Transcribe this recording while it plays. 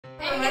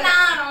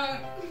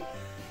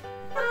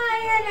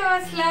hello,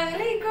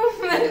 assalamualaikum.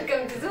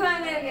 Welcome to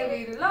Suhana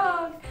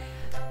vlog.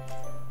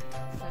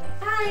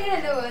 Hi,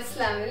 hello,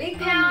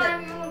 assalamualaikum.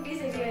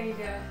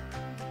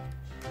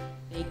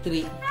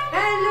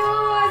 Hello,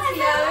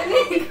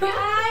 assalamualaikum.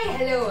 Hi,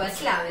 hello,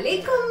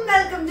 assalamualaikum.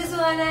 Welcome to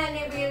Suhana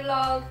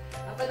vlog.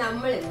 അപ്പോൾ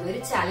നമ്മൾ ഇന്ന് ഒരു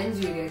challenge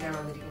video ആയിട്ടാണ്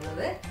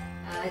വന്നിരിക്കുന്നത്.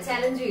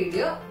 Challenge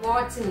video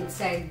watts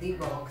inside the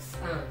box.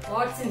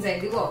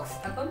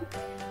 അപ്പം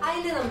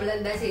അതിൽ നമ്മൾ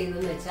എന്താ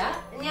ചെയ്യുന്നതെന്ന് വെച്ചാൽ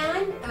ഞാൻ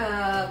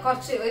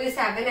കുറച്ച് ഒരു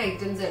 7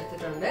 items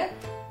എടുത്തിട്ടുണ്ട്.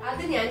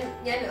 അത്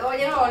ഞാൻ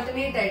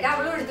ഓൾട്ടർനേറ്റ് ആയിട്ട്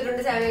അവളും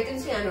എടുത്തിട്ടുണ്ട്. 7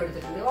 items ഞാനും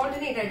എടുത്തിട്ടുണ്ട്.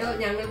 ഓൾട്ടർനേറ്റ് ആയിട്ട്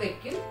ഞങ്ങൾ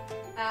വെക്കും.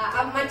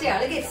 മറ്റേ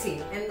ആള് ഗെസ്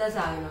ചെയ്യും എന്താ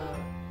സാധനം.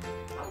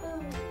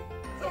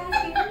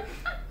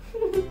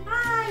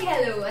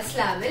 ഹലോ,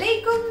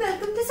 അസ്സലാമലൈക്കും.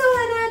 Welcome to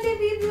Suhana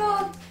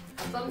vlog.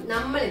 അപ്പം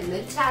നമ്മൾ ഇന്ന്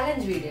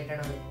ചാലഞ്ച് വീഡിയോ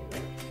ആയിട്ടാണ് വന്നിരിക്കുന്നത്.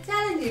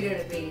 ചാലഞ്ച്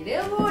വീഡിയോയുടെ പേര്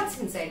വാട്ട്സ്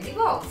ഇൻസൈഡ് ദി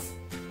ബോക്സ്.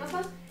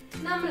 അപ്പം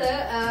നമ്മള്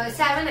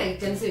 7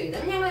 items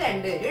വീതം ഞങ്ങൾ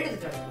രണ്ടുപേരും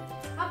എടുത്തിട്ടുണ്ട്.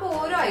 അപ്പൊ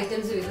ഓരോ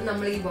items വീതം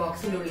നമ്മൾ ഈ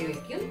ബോക്സിന്റെ ഉള്ളിൽ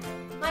വെക്കും.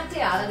 മറ്റേ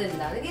ആളത്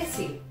എന്താന്ന് ഗസ്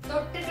ചെയ്യും.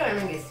 തൊട്ടിട്ട്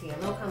വേണം ഗസ് ചെയ്യാൻ,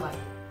 നോക്കാൻ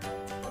പാടില്ല.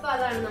 അപ്പൊ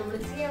അതാണ് നമ്മൾ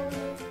ചെയ്യാവുന്ന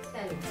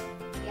ചാലഞ്ച്.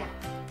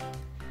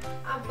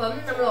 അപ്പം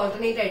നമ്മൾ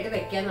ഓൾട്ടർനേറ്റ് ആയിട്ട്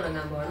വെക്കാൻ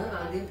തുടങ്ങാൻ പോവാണ്.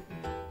 ആദ്യം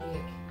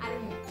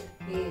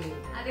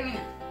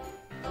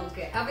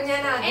ഓക്കെ. അപ്പൊ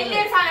ഞാൻ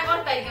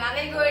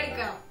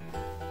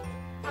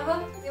അപ്പം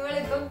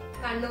ഇവളിപ്പം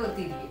കണ്ണു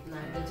കൊത്തിയിരിക്കും.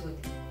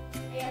 ചോദ്യം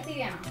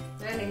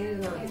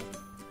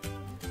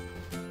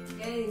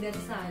ഞാൻ ഇതിന്റെ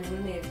അകത്ത്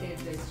സാധനങ്ങൾ നേരത്തെ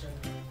എടുത്ത് വെച്ചിട്ടുണ്ട്.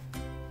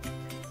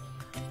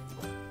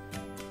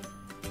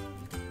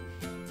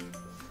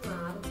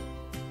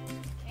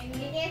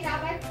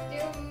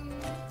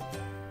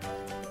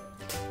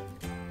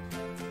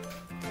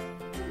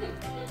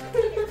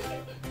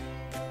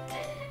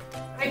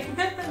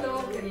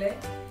 നോക്കല്ലേ,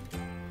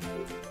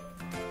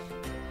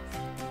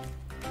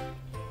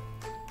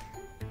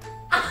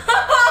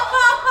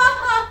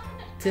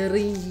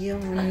 ചെറിയ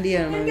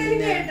വണ്ടിയാണ്.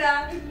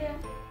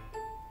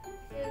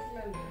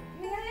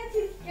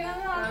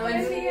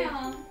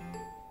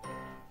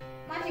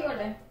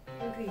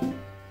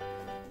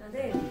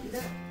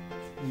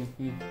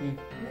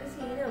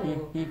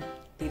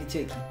 തിരിച്ചു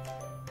വെക്കും.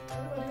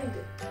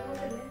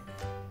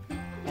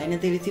 അതിനെ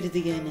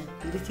തിരിച്ചിരുത്തിക്കാൻ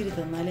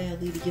തിരിച്ചിരുത്തന്നാലേ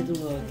അത്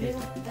ഇരിക്കത്തുള്ളൂ.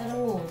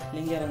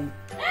 അല്ലെങ്കിൽ ഇറങ്ങും.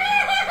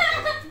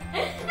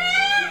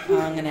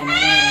 അങ്ങനെ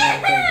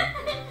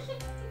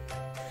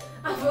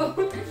അപ്പൊ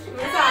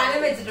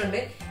സാധനം വെച്ചിട്ടുണ്ട്.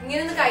 ഇങ്ങനെ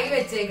ഒന്ന് കൈ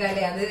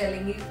വെച്ചേക്കാല്ലേ അത്,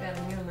 അല്ലെങ്കിൽ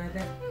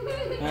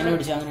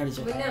അങ്ങനെ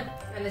പിടിച്ചു പിന്നെ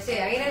അല്ല ശരി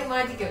അങ്ങനെ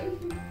മാറ്റിക്കോ.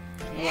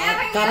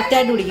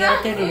 കറക്റ്റായിട്ട് പിടിക്കും.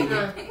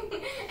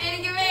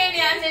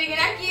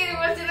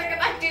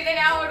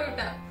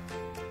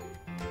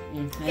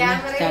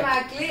 ക്യാമറയുടെ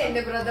ബാക്കിൽ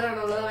എന്റെ ബ്രദർ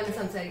ആണുള്ളത്. അവന്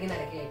സംസാരിക്കാൻ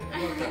ഇടയ്ക്കായിട്ട്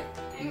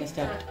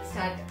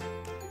സ്റ്റാർട്ട്.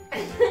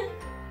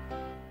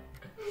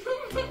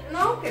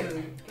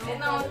 നോക്കരുത്,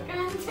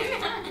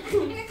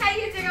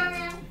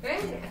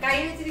 കൈ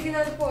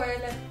വെച്ചിരിക്കുന്നത്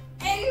പോയാലോ.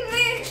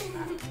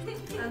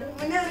 അത്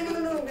മുന്നേ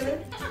ഇറങ്ങുന്നത് നോക്കരുത്.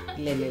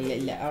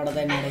 ഇല്ല അവിടെ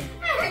തന്നെ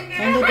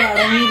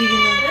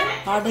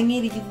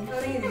അടങ്ങിയിരിക്കുന്നു.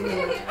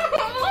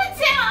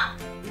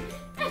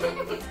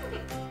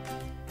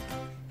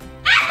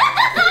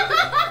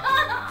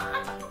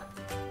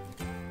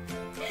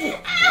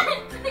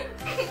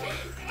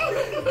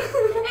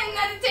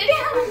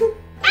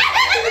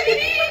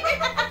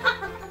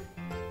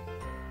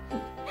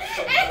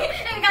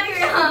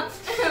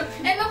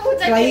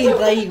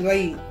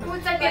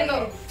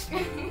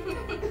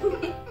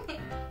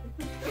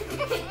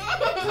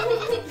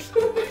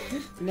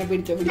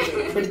 പിന്നെ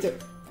പിടിച്ചോ.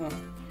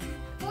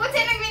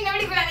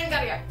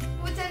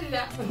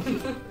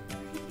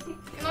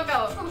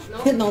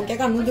 നോക്കിയാ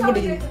കണ്ണൂറ്റി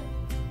പിടിക്കുന്നു.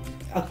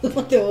 അത്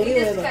ചോറി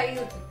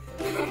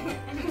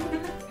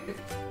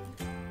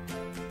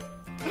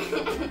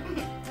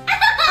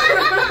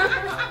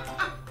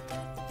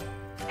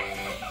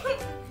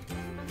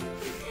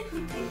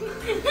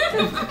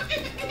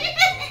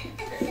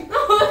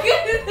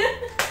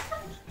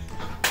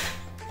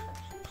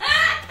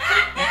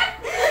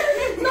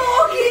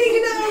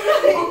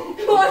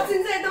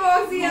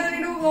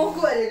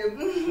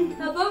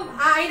അപ്പം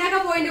അതിനൊക്കെ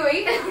പോയിന്റ് പോയി.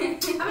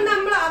 അപ്പൊ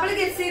അവള്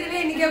ഗസ് ചെയ്തിട്ട്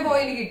എനിക്ക്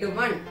പോയിന്റ് കിട്ടും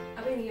 1.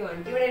 അപ്പൊ എനിക്ക്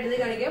 1 ഇവിടെ എടുത്ത്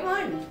കാണിക്കാം.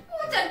 1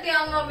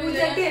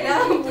 പൂച്ചട്ടിയല്ല,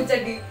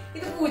 പൂച്ചട്ടി.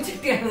 ഇത്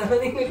പൂച്ചട്ടിയാണോ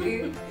നിങ്ങൾക്ക്?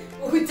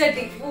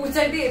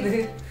 പൂച്ചട്ടി ഇത്.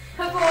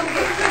 അപ്പൊ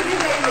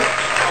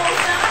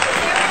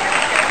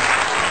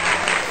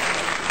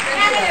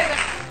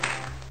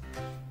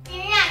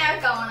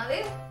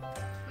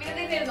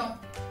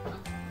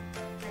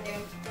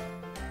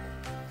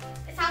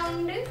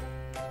സൗണ്ട്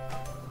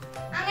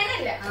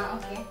അങ്ങനല്ല.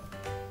 ഓക്കെ,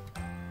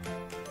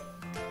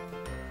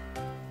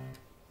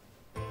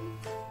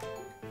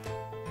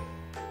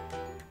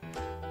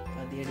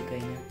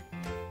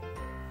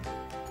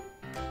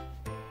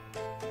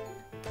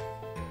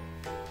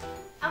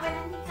 അവൻ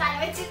സാധനം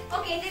വെച്ച്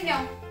ഓക്കെ തിന്നോ.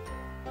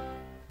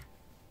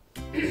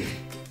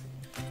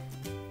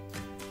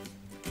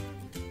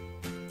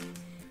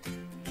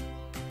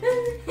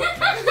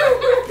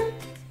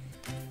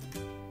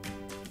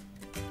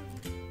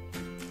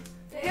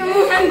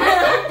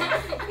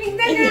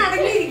 ഇതന്നെ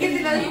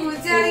അടങ്ങിയിരിക്കത്തില്ല. അത്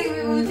പൂച്ച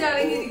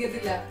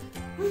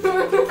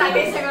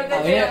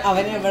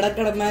അവൻ എവിടെ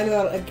കിടന്നാലും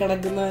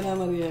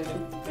കിടക്കുന്നവനാന്നറിയാലോ.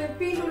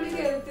 പെപ്പിന്റെ ഉള്ളിൽ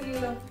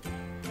കയറത്തില്ലല്ലോ.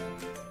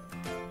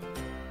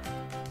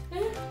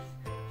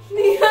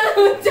 നീ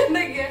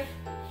വെച്ചുണ്ടാക്കിയ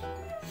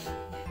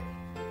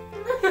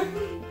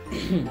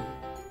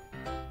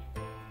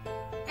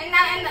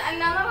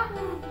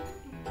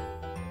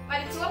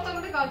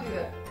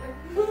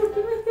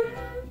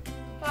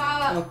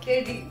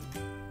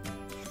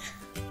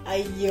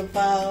അയ്യോ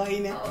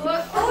പാവന.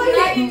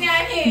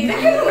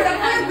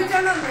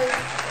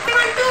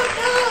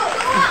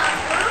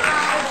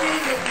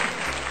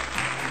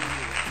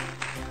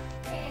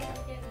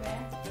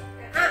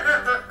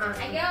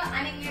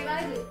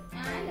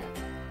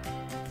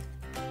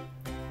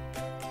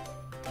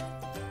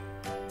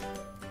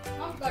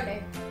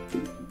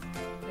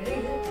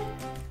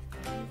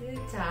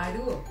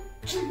 ചാടുവോ?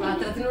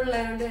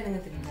 പാത്രത്തിനുള്ളതുകൊണ്ട്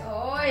അനങ്ങത്തില്ല. ഓ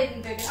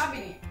എന്തൊരു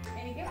അഭിനയം.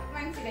 എനിക്ക്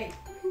മനസ്സിലായി.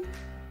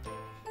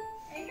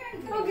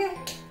 ഓക്കെ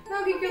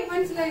നോക്കിക്കോ,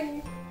 മനസ്സിലായി.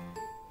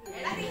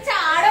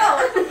 ചാടോ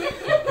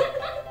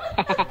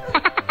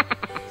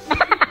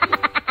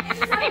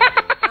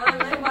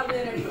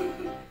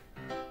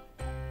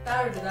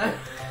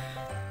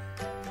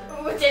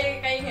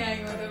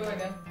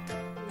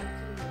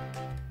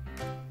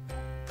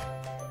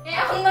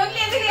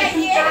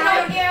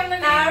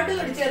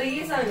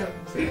ചെറിയ സാധനം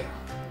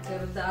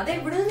ചെറുതാ.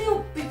 അതെവിടെ നീ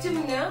ഒപ്പിച്ചു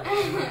പിന്നെ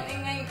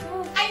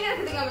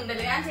അതിനകത്ത്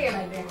നിങ്ങളുണ്ടല്ലോ, ഞാൻ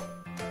ചെയ്യണല്ലേ.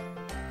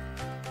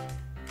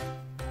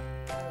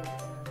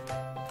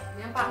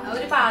 ഞാൻ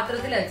ഒരു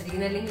പാത്രത്തിൽ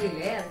വെച്ചിരിക്കുന്ന, അല്ലെങ്കിൽ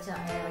ഇല്ലേ അത്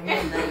ഇറങ്ങി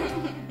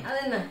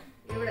അതെന്നാ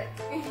ഇവിടെ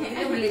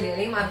ഇതിന്റെ ഉള്ളില്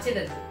അല്ലെങ്കിൽ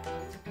മറിച്ചിടരുത്.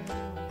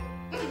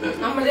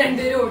 നമ്മൾ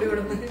രണ്ടുപേരും ഓടി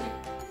വിടുന്നു.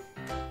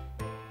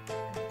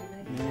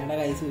 നിങ്ങളുടെ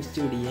കൈ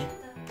സൂക്ഷിച്ചു പിടിയേ.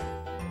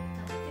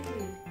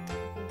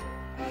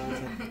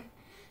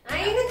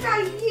 അതിന്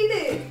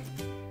കൈയിട്.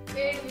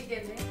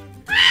 പേടിപ്പിക്കല്ലേ.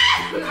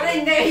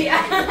 എന്റെ കൈയാ.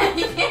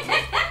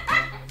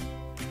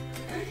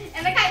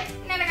 എന്റെ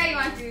കൈ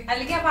മാറ്റി.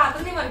 അല്ലെങ്കിൽ ആ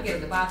പാത്രം നീ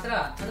മറിക്കരുത്.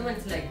 പാത്രമാ, അത്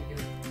മനസ്സിലാക്കിക്കും.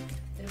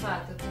 ഒരു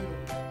പാത്രത്തിൽ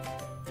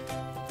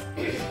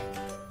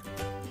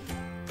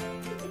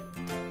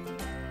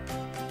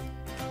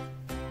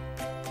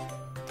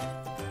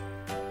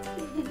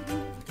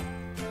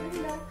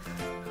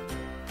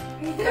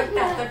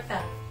തൊട്ടാ തൊട്ടാ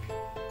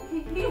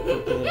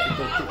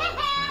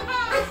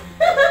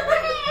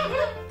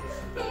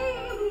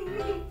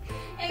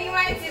എനിക്ക്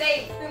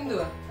മനസ്സിലായി.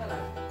 എന്തുവാ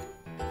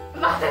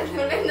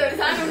എന്തൊരു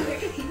സാധനം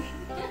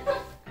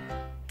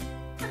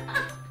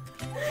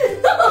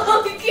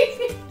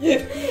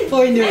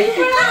പോയിന്റ്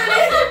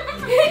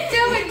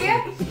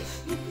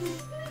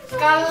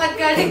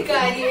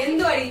കള്ളക്കളിക്കാരി.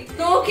 എന്തുവാടി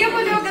നോക്കിയപ്പോ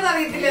നോക്കത്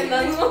അറിയത്തില്ല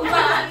എന്താന്ന്.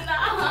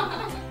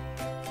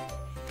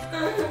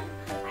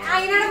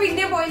 അതിനാണ്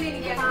പിന്നെ പോയിന്റ്.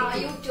 എനിക്ക്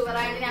യൂട്യൂബർ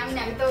ആയിട്ട് ഞാൻ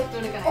ഞങ്ങൾക്ക് ഒത്തു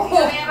കൊടുക്കണം.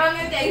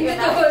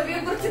 തോൽവിയെ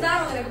കുറിച്ച്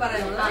ഇതാണ് അവനൊക്കെ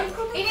പറയുന്നത്.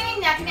 ഇനി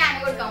ഞങ്ങൾക്ക് ഞാൻ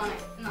കൊടുക്കാൻ പോണേ.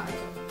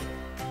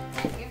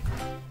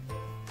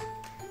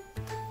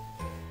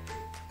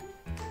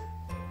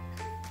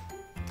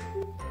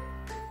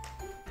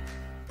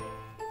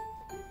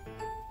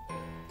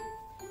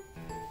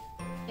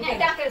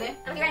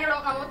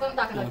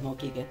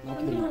 നോക്കിക്കേ.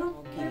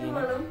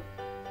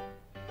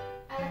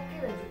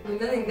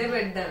 പിന്നെ നിന്റെ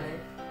ബെഡാണ്.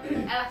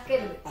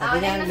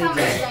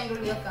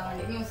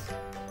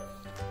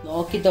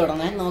 നോക്കി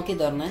തുറന്നേ, നോക്കി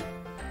തുറന്നേ.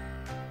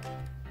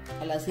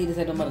 അല്ല സീരിയസ്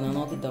ആയിട്ടും പറഞ്ഞോ,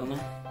 നോക്കി തുറന്നേ.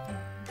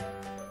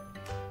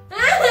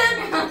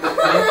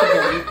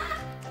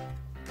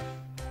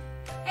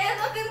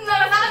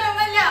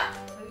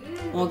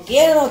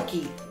 നോക്കിയേ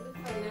നോക്കി.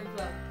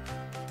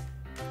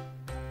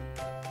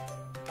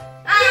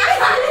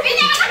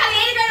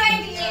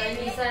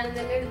 സാധനം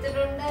തന്നെ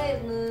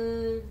എടുത്തിട്ടുണ്ടായിരുന്നു.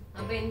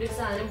 അപ്പൊ എന്റെ ഒരു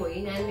സാധനം പോയി.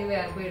 ഞാൻ ഇനി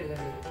വേറെ പോയി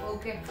എടുക്കാൻ.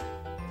 ഓക്കെ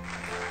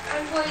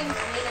പോയി.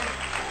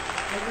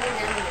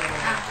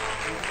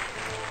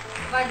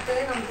 അപ്പൊ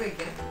അടുത്തത് നമുക്ക്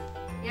വെക്കാം.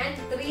 ഞാൻ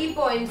 3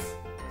 points.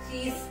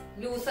 She's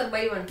loser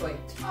by 1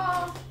 point.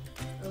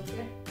 Okay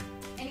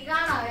എനിക്ക്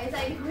കാണാവേ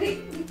സൈഡിൽ കൂടി.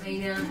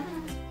 അതിനാ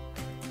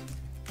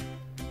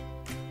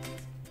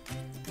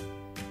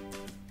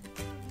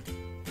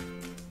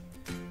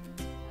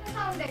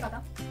സൗണ്ട് കേട്ടോ.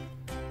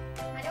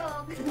 Hello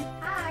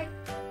hi.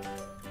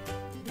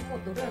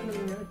 Okay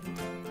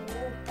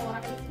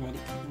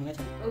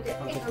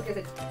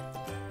okay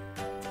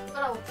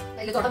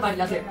hello തൊടാൻ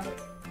പാടില്ല.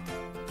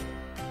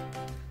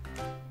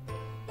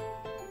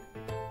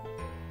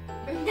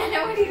 ഞാൻ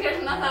ഓടി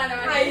കിടന്ന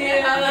സാധനമാണ്.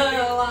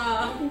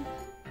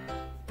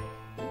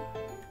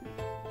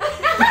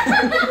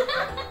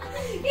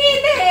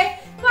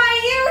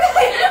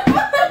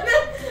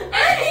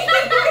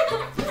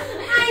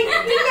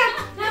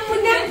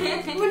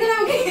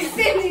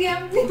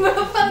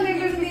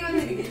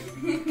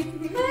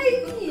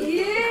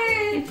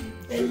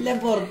 എല്ലാം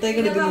പുറത്തേക്ക്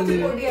എടുക്കുന്നത്.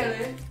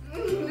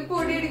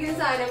 പൊടി അടിക്കുന്ന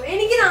സാധനം.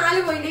 എനിക്ക് 4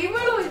 പോയിന്റ്.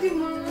 ഇവള്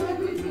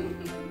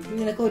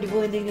നിനക്ക് 1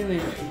 പോയിന്റെങ്കിലും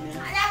വേണം.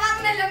 ഞാൻ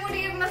പറഞ്ഞല്ലോ മുടി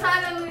കിടന്ന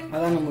സാധനം.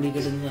 അതാണ് മുടി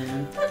കിട്ടുന്ന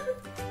സാധനം.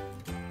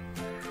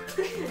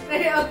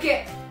 ഓക്കെ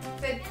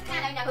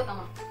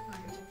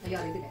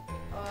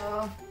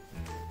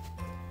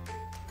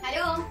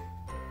ഹലോ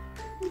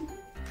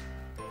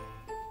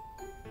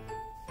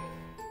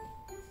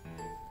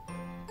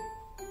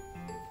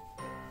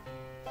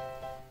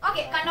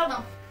ഓക്കെ കണ്ടോന്നോ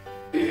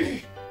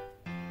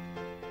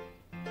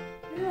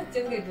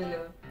അച്ഛൻ കേട്ടല്ലോ.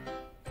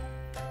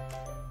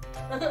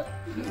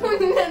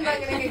 മുന്നെന്താ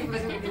അങ്ങനെ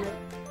കേൾക്കുന്നത്?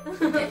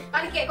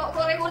 പഠിക്കേ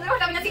കുറെ കൂടുതൽ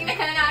വട്ടം സീൻ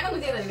വെക്കാൻ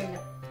ഞാനൊന്നും ചെയ്തില്ല.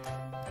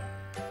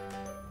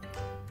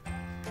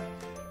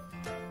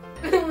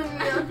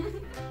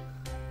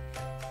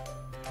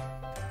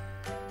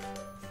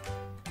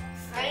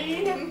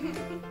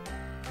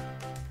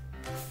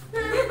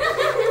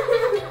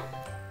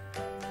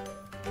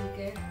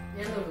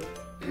 ഞാൻ തൊടും.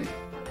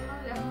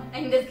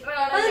 എന്റെ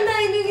അതെന്താ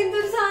ഇങ്ങനത്തെ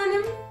ഒരു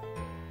സാധനം?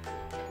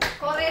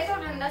 കൊറേ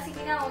തൊടണ്ട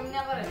സീനാവും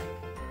ഞാൻ പറയാം.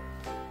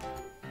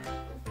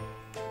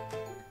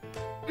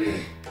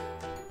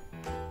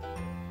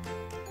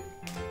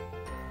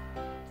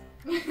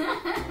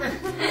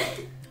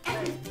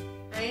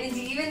 അതിന്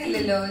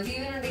ജീവനില്ലല്ലോ.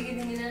 ജീവനുണ്ടെങ്കിൽ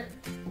ഇതിങ്ങനെ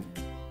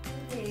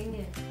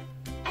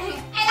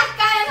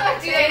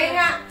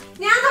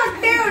ഞാൻ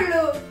തൊട്ടേ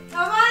ഉള്ളൂ.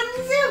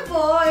 5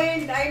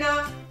 പോയിന്റ്. അതിനാ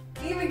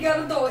നീ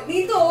മിക്കവാറും നീ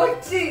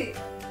തോച്ച്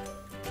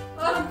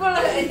ഉറപ്പുള്ള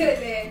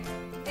കാര്യമല്ലേ?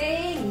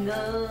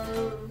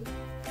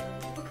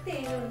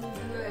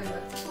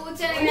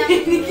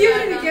 എനിക്ക്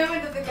പിടിക്കാൻ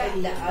പറ്റത്തില്ല.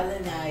 ഇല്ല അത്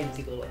ഞാൻ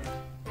അയച്ചിക്കോളാം.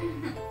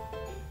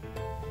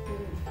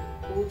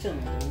 പൂച്ച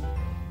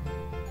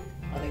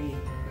അടങ്ങി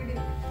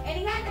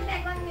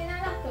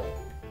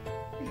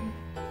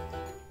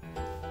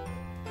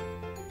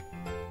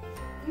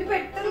ഇനി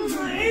പെട്ടെന്ന്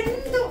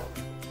എന്തോ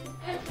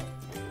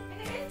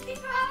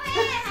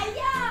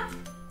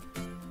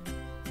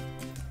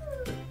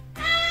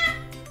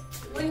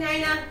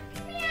മുന്നൈന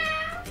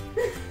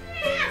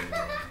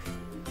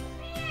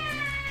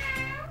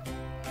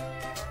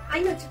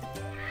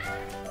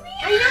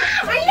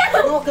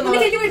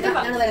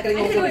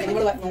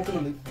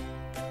നോക്കുന്നുണ്ട്.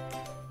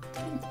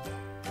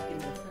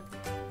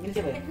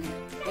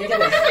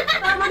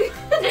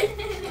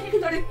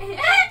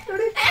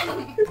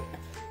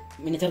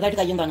 പിന്നെ ചെറുതായിട്ട്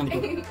കയ്യും താങ്ങാൻ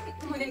പറ്റും.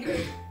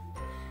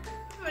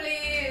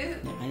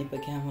 ഞാനിപ്പോ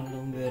ക്യാമറയുടെ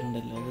മുമ്പ്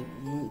വരുന്നുണ്ടല്ലോ. അത്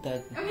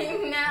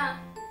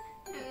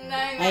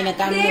അതിനെ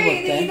കണ്ണു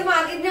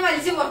പൊത്തേ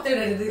വലിച്ചു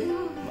പുറത്തിടരുത്.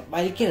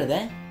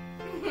 വലിക്കരുതേ.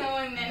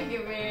 എനിക്ക്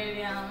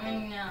പേടിയാ.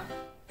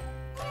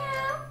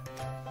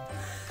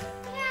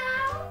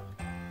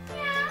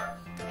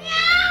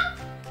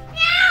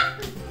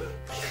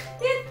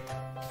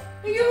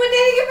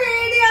 എനിക്ക്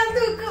പേടിയാന്ന്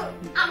തൂക്കും.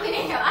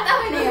 അഭിനയോ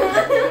അതഭിനയോ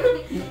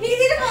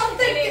ഇതിന്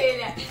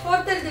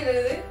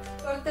പുറത്തെടുത്തിടരുത്.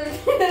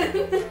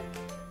 പുറത്തെടുക്കരുത്.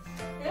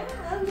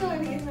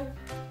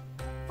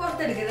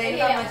 അതിന്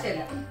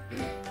തമാശയല്ല.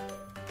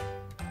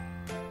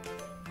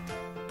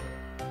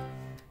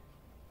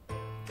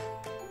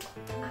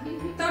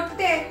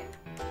 തൊട്ടേ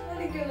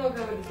എനിക്ക്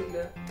നോക്കാൻ പറ്റത്തില്ല.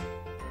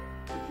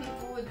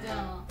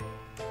 പൂജാണോ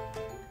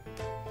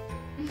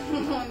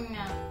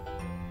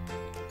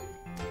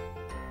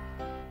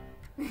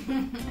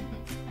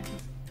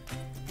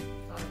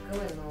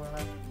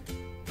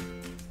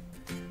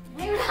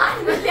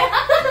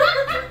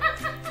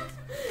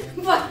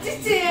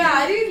പറ്റിച്ചേ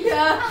ആരുമില്ല.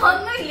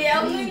 ഒന്നുമില്ല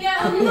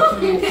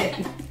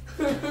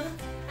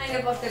അതിനെ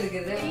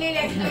പുറത്തെടുക്കരുത്. ഇല്ല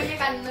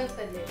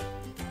കണ്ണുത്തല്ലേ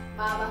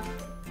ബാബ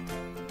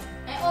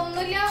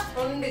ഒന്നുമില്ല.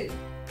 ഉണ്ട്.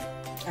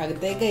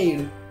 അകത്തേക്ക്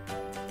കൈയിടും.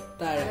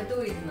 താഴെ അകത്ത്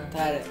പോയിരുന്ന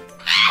താഴെ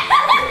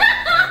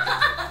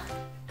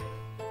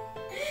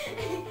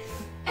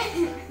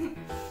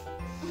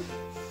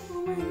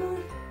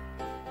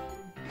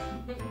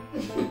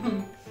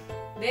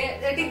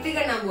ടിപ്പി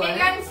കാണാൻ പോവാ.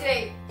 എനിക്ക്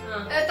മനസ്സിലായി.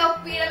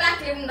 തൊപ്പിയുടെ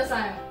ബാക്കിലുണ്ട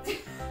സാധനം.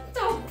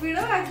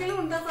 തൊപ്പിയുടെ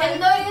ബാക്കിലുണ്ട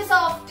എന്തോ ഒരു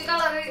സോഫ്റ്റ്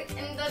കളറ്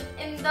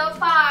എന്തോ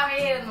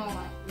പാവയായിരുന്നു.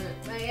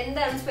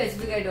 എന്താണ്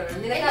സ്പെസിഫിക് ആയിട്ട്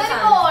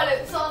ബോള്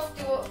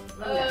സോഫ്റ്റ്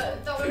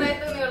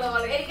തുണിയുള്ള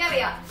ബോള്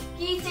എനിക്കറിയാം.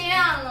 കീ ചെയിൻ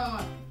ആണെന്നോ.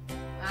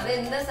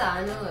 അതെന്താ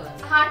സാധനം?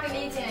 ഹാർട്ട്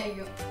കീ ചെയിൻ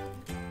ആയിരിക്കും.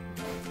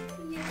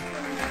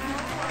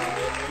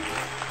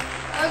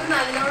 അത്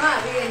നല്ലോണം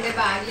അറിയാം എന്റെ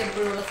ബാഗിൽ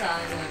എപ്പോഴും ഉള്ള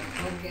സാധനമാണ്.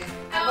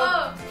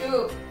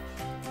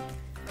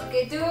 ഓക്കെ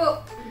വെച്ചോ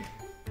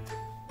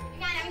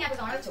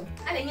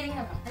അല്ല ഇങ്ങനെ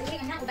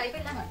ഞാൻ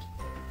ഉടായിപ്പെല്ലാം കാണിക്കും.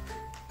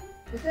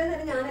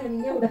 ഞാനല്ല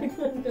നീ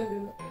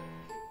ഉടായിക്കൊണ്ടിരുന്നു.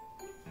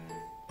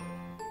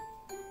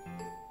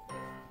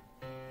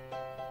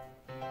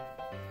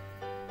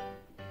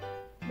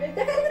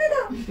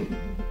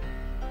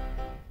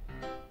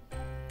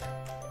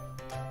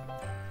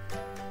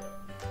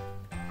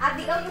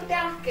 അധികം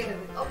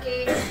കുട്ടികളാക്കരുത്. ഓക്കെ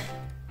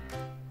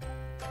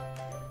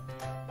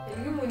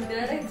എനിക്ക് മുന്നേ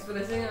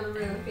എക്സ്പ്രഷൻ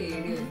കാണുമ്പോഴാണ്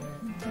പേടി.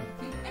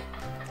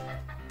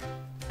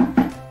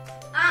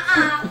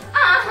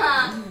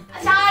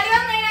 ചാടി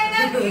വന്നു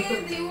കഴിഞ്ഞാൽ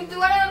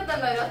യൂട്യൂബ്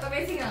നിർത്തണ്ടല്ലോ. അത്ര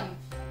ബേസിക് ആണ്.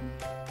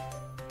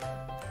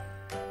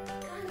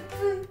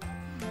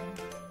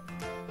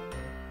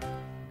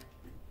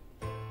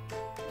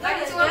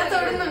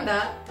 തൊടുന്നുണ്ടാ?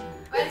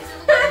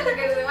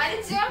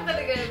 വലിച്ചു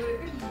പുറത്തെടുക്കരുത്.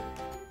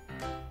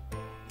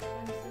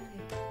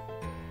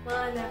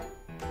 മാല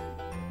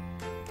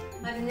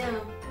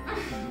അറിഞ്ഞാണോ?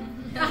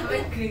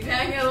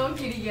 ഞാൻ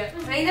നോക്കിയിരിക്കുക.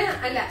 അതിന്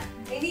അല്ല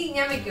ഇനി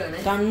ഞാൻ വെക്കുവാണ്.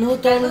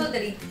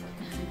 കണ്ണൂത്തടി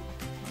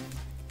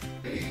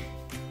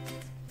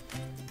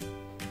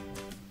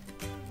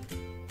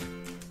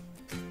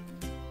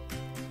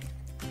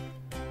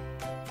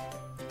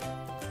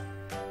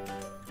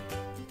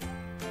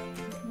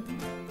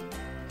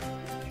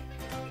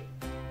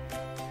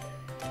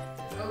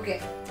ഓക്കെ.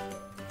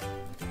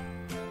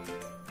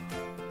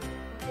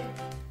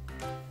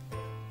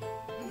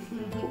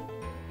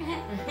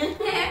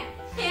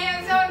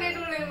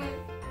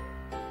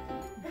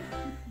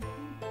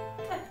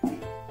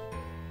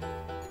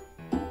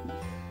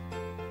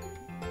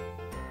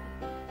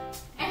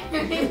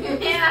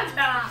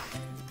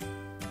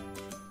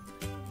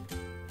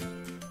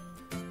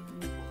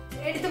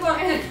 എടുത്ത്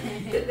പോകാൻ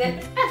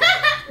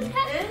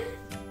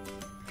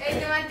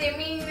മറ്റേ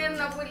മീൻ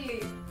എന്ന പുല്ല്.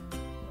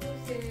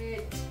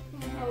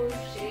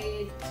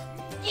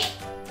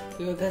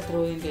 ഇവക്ക് എത്ര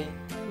പോയിന്റ്?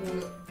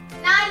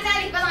 4 3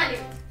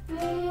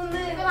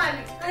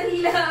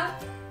 അല്ല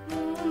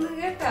 3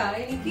 കേട്ടാ.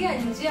 എനിക്ക്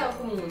 5,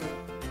 അവക്ക് 3.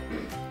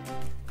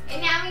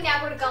 ഞാൻ പിന്നെ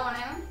കൊടുക്കാൻ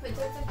പോണേ.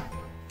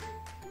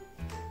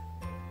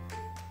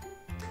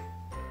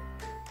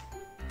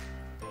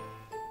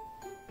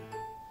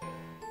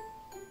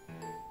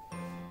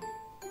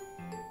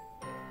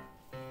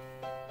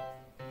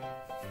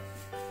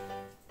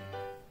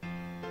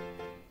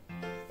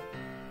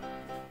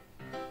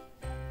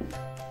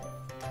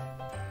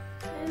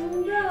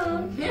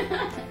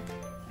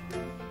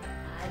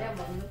 ആരാ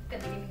വന്നു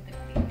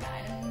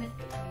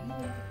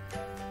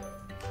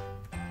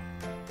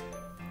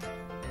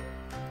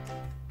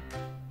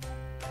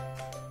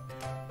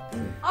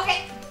ഓക്കെ.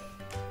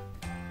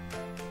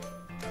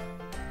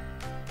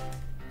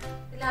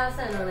 ലാസ്റ്റ്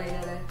സാധനമാണോ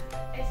അതിനകത്ത്?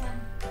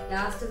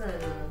 ലാസ്റ്റ്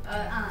സാധനമാണോ?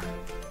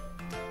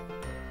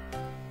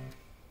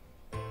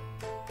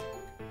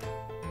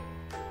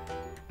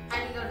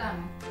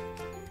 അടിയിലോട്ടാണ്.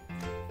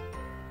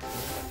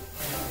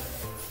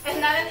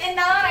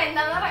 എന്താ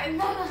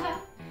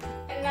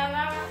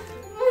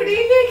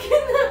മുടിയിലേക്ക്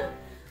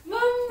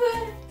ബമ്പ്.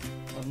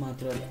 അത്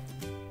മാത്രമല്ല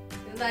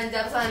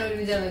 5-6 സാധനം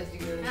ഒരുമിച്ചാണ്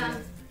വെച്ചിരിക്കുന്നത്.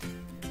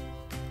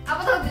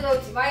 അപ്പൊ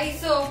തോച്ചു.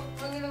 വയസ്സോ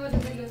അങ്ങനെ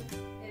പറ്റത്തില്ല.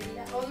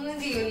 ഒന്നും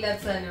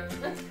ചെയ്യില്ലാത്ത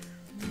സാധനമാണ്.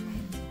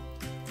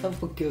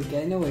 പൊക്കി വെക്കുക,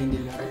 അതിന്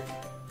പോയിന്റില്ല.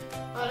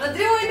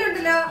 ഒരെണ്ണത്തിന് പോയിന്റ്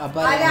ഉണ്ടല്ലോ. അപ്പൊ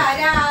 5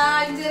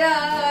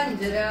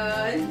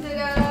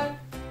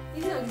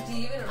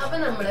 ജീവൻ. അപ്പൊ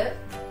നമ്മള്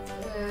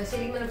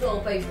ശരിക്കും പറഞ്ഞ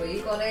ഫ്ലോപ്പ് ആയി പോയി.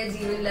 കുറെ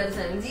ജീവനില്ലാത്ത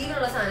സാധനം,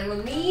 ജീവനുള്ള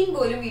സാധനങ്ങളൊന്നും. മീൻ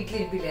പോലും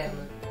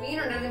വീട്ടിലിരിപ്പില്ലായിരുന്നു. മീൻ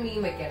ഉണ്ടായിരുന്നു, മീൻ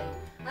വെക്കായിരുന്നു.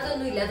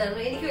 അതൊന്നും ഇല്ലാത്തതാണ്.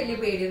 എനിക്ക് വലിയ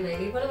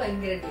പേടിയൊന്നും. ഇപ്പോൾ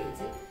ഭയങ്കരമായിട്ട്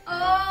പേടിച്ച്. ഓ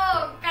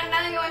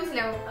കണ്ടാൽ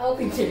മനസ്സിലാവും. ഓ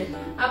പിന്നെ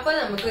അപ്പൊ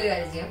നമുക്കൊരു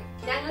കാര്യം ചെയ്യാം.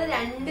 ഞങ്ങൾ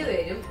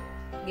രണ്ടുപേരും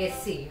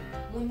ഗസ് ചെയ്യും.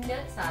 മുന്നേ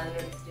സാധനം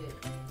എടുത്തിട്ട് വരും.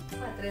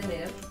 അപ്പൊ അത്രയും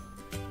നേരം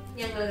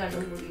ഞങ്ങൾ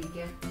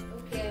കണ്ടുകൊണ്ടിരിക്കാം.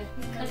 ഓക്കെ.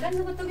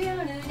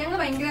 കണ്ടുകൊത്തുകയാണ്. ഞങ്ങൾ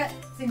ഭയങ്കര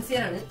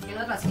സിൻസിയർ ആണ്.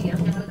 ഞങ്ങൾ ട്രസ്റ്റ് ചെയ്യാം.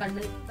 ഞങ്ങൾ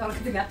കണ്ണ്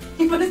തുറക്കത്തില്ല.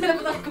 ഇപ്പോൾ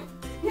ചിലപ്പോൾ തുറക്കും.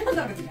 ഞാൻ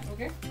തുറക്കത്തില്ല.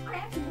 Okay.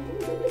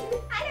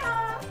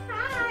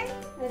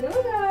 Hello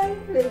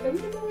guys, welcome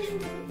to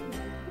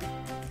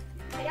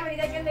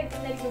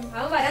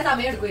അവൻ വരാൻ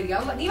സമയം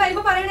എടുക്കുമായിരിക്കും. നീ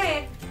വരുമ്പോ പറയണേ.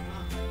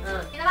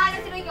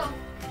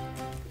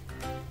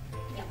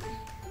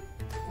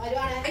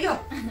 അയ്യോ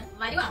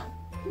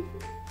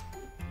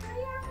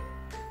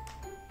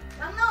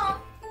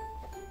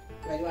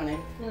വരുവാണേ.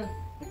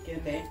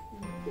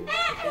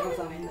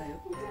 സമയം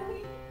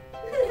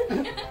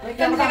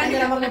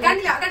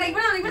കണ്ടില്ല കണ്ട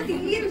ഇപ്പൊ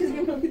തീരെ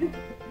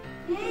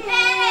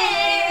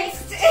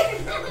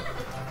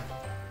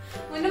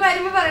മുന്നേ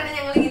വരുമ്പോ പറയണേ.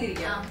 ഞങ്ങൾ ഇങ്ങനെ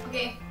ഇരിക്കാം.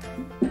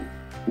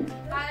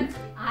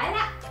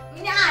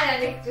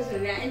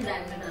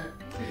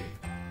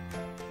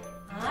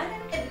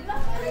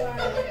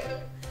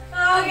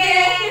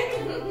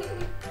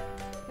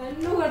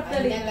 കണ്ണു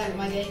കൊടുത്തടി.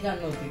 മര്യാദ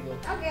കണ്ണു നോക്കിക്കോ.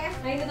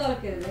 അതിന്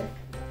തുറക്കരുത്.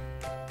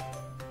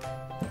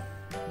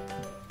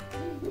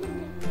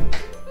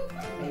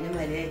 അതിന്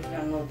മര്യാദ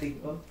കണ്ണു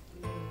നോക്കിക്കോ.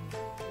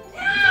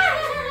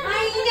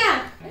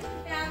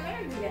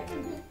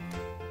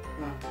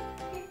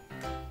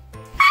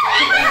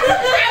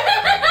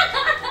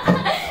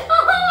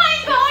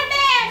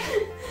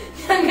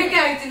 ഞങ്ങൾക്ക്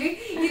ആക്ച്വലി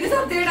ഇത്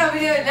സത്യയുടെ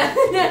അഭിനയമല്ല.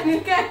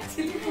 ഞങ്ങൾക്ക്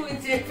ആക്ച്വലി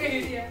പൂച്ചയെ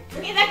പേടിയാ.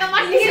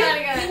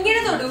 ഇങ്ങനെ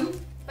തൊടും,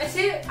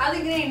 പക്ഷെ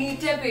അതിങ്ങനെ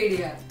എണീറ്റാ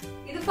പേടിയാ.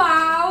 ഇത്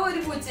പാവം ഒരു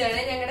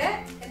പൂച്ചയാണ്. ഞങ്ങളുടെ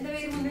എന്താ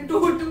പേര് മുന്നേ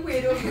ടോട്ടു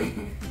പേരും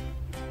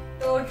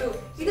ടോട്ടു.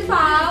 ഇത്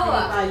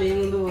പാവാ.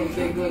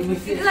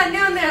 ഇത് തന്നെ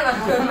വന്നേണോ?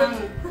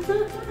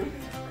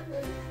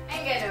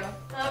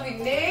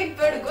 പിന്നെ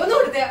ഇപ്പൊ എടുക്കും. ഒന്ന്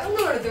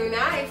കൊടുത്തു.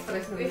 ഞാൻ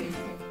എക്സ്പ്രഷൻ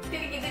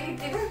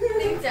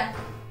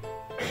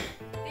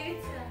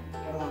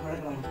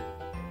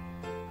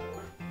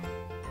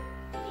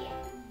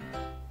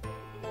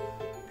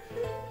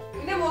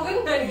പിന്നെ മുഖം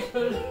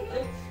കാണിക്കുള്ളൂ.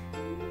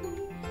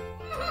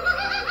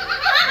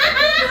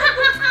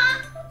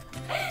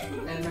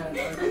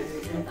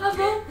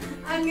 അപ്പൊ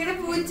അങ്ങനെ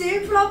പൂച്ചയെ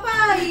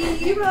ഫ്ലോപ്പായി.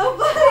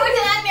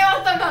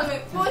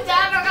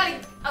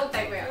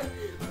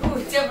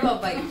 പൂച്ച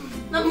ഫ്ലോപ്പായി.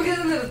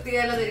 നമുക്കിത്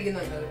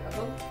നിർത്തിയാലതിരിക്കുന്നുണ്ട്.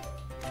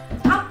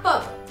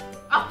 അപ്പം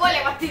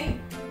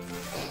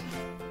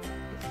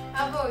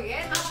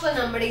അപ്പൊ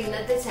നമ്മുടെ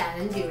ഇന്നത്തെ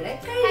ചാലഞ്ച് ഇവിടെ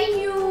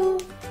കഴിഞ്ഞു.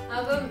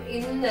 അപ്പം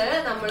ഇന്ന്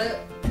നമ്മള്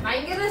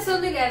ഭയങ്കര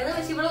രസമൊന്നും ഇല്ലായിരുന്നു.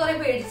 പക്ഷെ ഇവിടെ കുറെ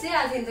പേടിച്ച്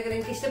ആ സീൻസൊക്കെ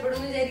നിങ്ങൾക്ക്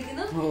ഇഷ്ടപ്പെടുന്നു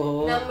വിചാരിക്കുന്നു.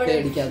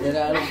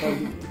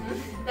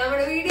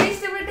 നമ്മുടെ വീഡിയോ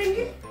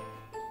ഇഷ്ടപ്പെട്ടെങ്കിൽ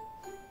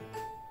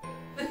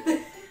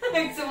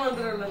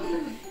മാത്രമുള്ള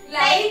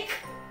ലൈക്ക്,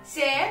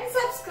 ഷെയർ,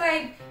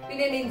 സബ്സ്ക്രൈബ്.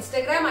 പിന്നെ എന്റെ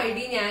ഇൻസ്റ്റാഗ്രാം ID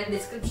ഞാൻ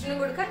ഡിസ്ക്രിപ്ഷനിലും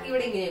കൊടുക്കാം,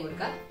 ഇവിടെ ഇങ്ങനെയും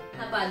കൊടുക്കാം.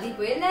 അപ്പൊ അതിൽ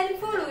പോയി എല്ലാരും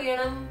ഫോളോ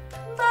ചെയ്യണം.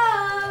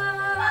 ബൈ.